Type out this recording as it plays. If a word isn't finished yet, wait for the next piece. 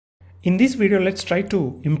In this video, let's try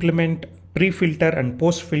to implement pre-filter and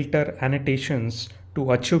post-filter annotations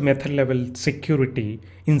to achieve method level security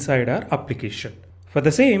inside our application. For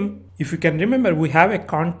the same, if you can remember, we have a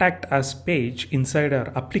contact us page inside our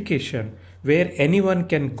application where anyone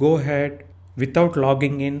can go ahead without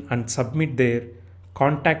logging in and submit their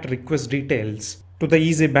contact request details to the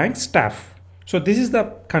EasyBank staff. So this is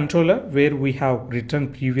the controller where we have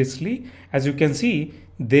written previously. As you can see,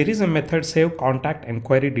 there is a method save contact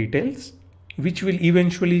enquiry details, which will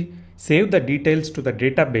eventually save the details to the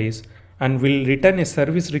database and will return a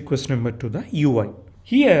service request number to the UI.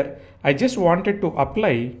 Here, I just wanted to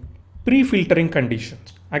apply pre-filtering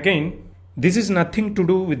conditions. Again, this is nothing to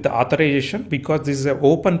do with the authorization because this is an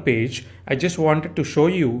open page. I just wanted to show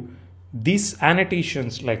you these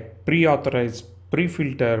annotations like pre-authorized,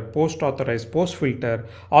 pre-filter, post-authorized, post-filter,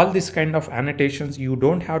 all these kind of annotations. You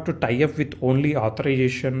don't have to tie up with only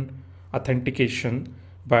authorization, authentication,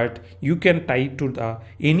 but you can tie to the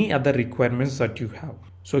any other requirements that you have.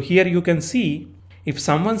 So here you can see if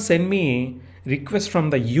someone send me a request from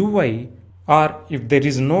the UI, or if there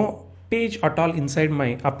is no page at all inside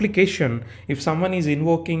my application, if someone is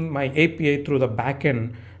invoking my API through the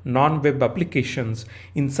backend non-web applications,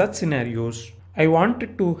 in such scenarios, I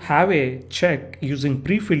wanted to have a check using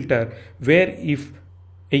pre-filter where if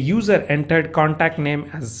a user entered contact name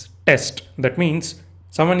as test, that means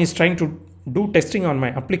someone is trying to do testing on my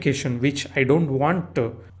application, which I don't want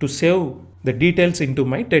to save the details into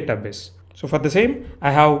my database. So for the same,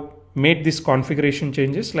 I have made this configuration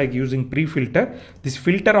changes like using pre-filter. This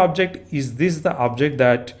filter object is the object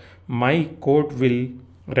that my code will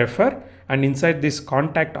refer, and inside this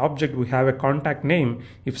contact object we have a contact name.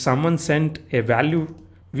 If someone sent a value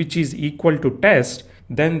which is equal to test,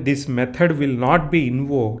 then this method will not be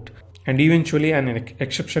invoked and eventually an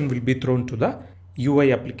exception will be thrown to the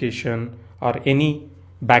UI application or any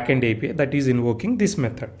backend API that is invoking this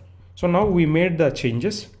method. So now we made the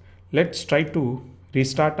changes. Let's try to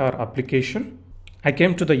restart our application. I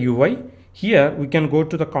came to the UI. Here we can go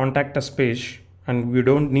to the contact us page and we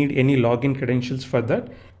don't need any login credentials for that.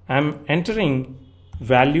 I'm entering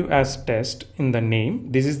value as test in the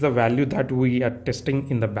name. This is the value that we are testing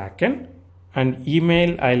in the backend. And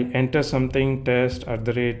email, I'll enter something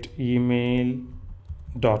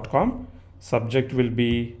test@email.com. Subject will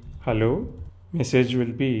be hello. Message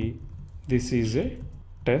will be this is a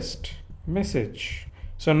test message.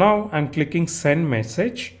 So now I'm clicking send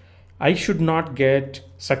message. I should not get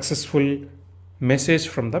successful message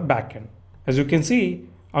from the backend. As you can see,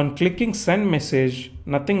 on clicking send message,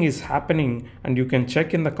 nothing is happening, and you can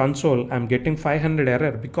check in the console, I'm getting 500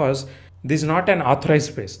 error because this is not an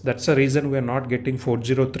authorized page. That's the reason we are not getting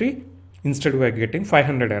 403. Instead, we are getting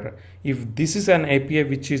 500 error. If this is an API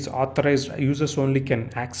which is authorized, users only can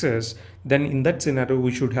access, then in that scenario,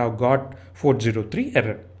 we should have got 403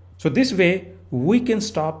 error. So this way, we can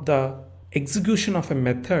stop the execution of a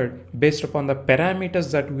method based upon the parameters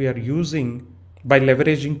that we are using by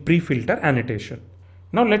leveraging pre-filter annotation.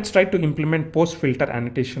 Now let's try to implement post-filter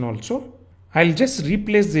annotation also. I'll just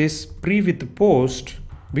replace this pre with post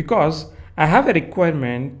because I have a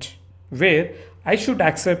requirement where I should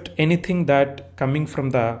accept anything that coming from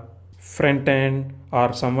the front end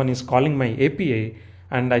or someone is calling my API,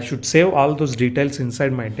 and I should save all those details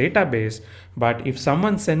inside my database. But if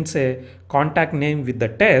someone sends a contact name with the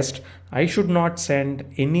test, I should not send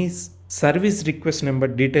any service request number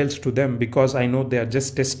details to them because I know they are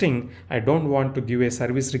just testing. I don't want to give a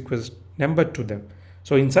service request number to them.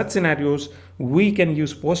 So in such scenarios, we can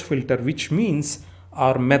use post filter, which means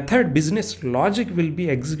our method business logic will be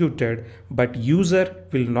executed, but user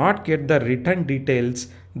will not get the return details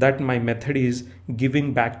that my method is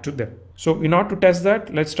giving back to them. So in order to test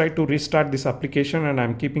that, let's try to restart this application, and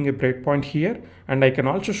I'm keeping a breakpoint here. And I can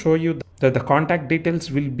also show you that the contact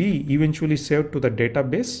details will be eventually saved to the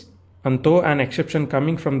database. And though an exception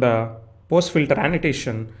coming from the post filter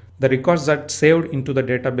annotation, the records that saved into the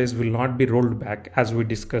database will not be rolled back as we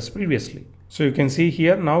discussed previously. So you can see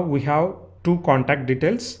here now we have two contact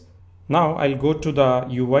details. Now I'll go to the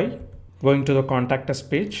UI, going to the contact us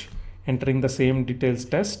page, entering the same details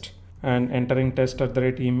test and entering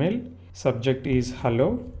test@email. Subject is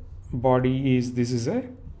hello. Body is this is a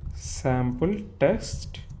sample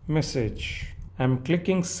test message. I'm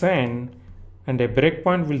clicking send and a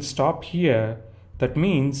breakpoint will stop here. That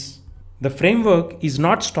means the framework is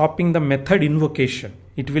not stopping the method invocation.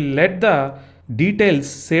 It will let the details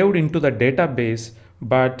saved into the database,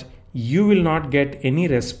 but you will not get any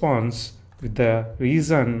response with the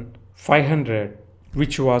reason 500,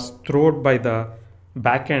 which was thrown by the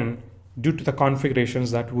backend due to the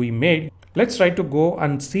configurations that we made. Let's try to go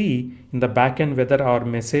and see in the backend whether our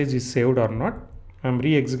message is saved or not. I'm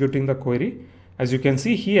re-executing the query. As you can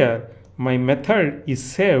see here, my method is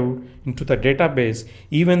saved into the database.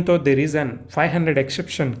 Even though there is an 500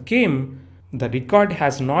 exception came, the record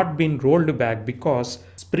has not been rolled back because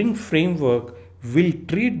Spring Framework will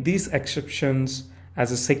treat these exceptions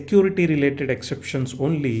as a security related exceptions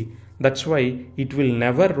only. That's why it will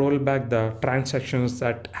never roll back the transactions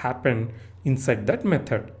that happen inside that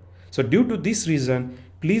method. So due to this reason,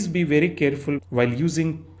 please be very careful while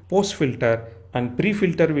using postfilter, and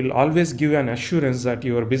prefilter will always give an assurance that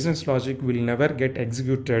your business logic will never get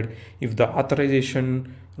executed if the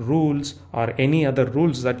authorization rules or any other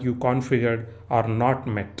rules that you configured are not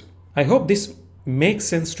met. I hope this makes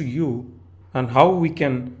sense to you and how we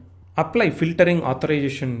can apply filtering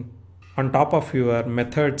authorization on top of your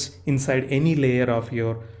methods inside any layer of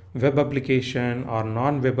your web application or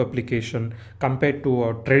non-web application compared to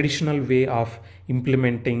a traditional way of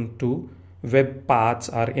implementing to web paths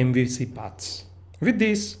or MVC paths. With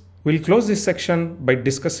this, we'll close this section by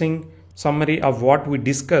discussing summary of what we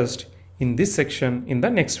discussed in this section in the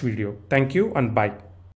next video. Thank you and bye.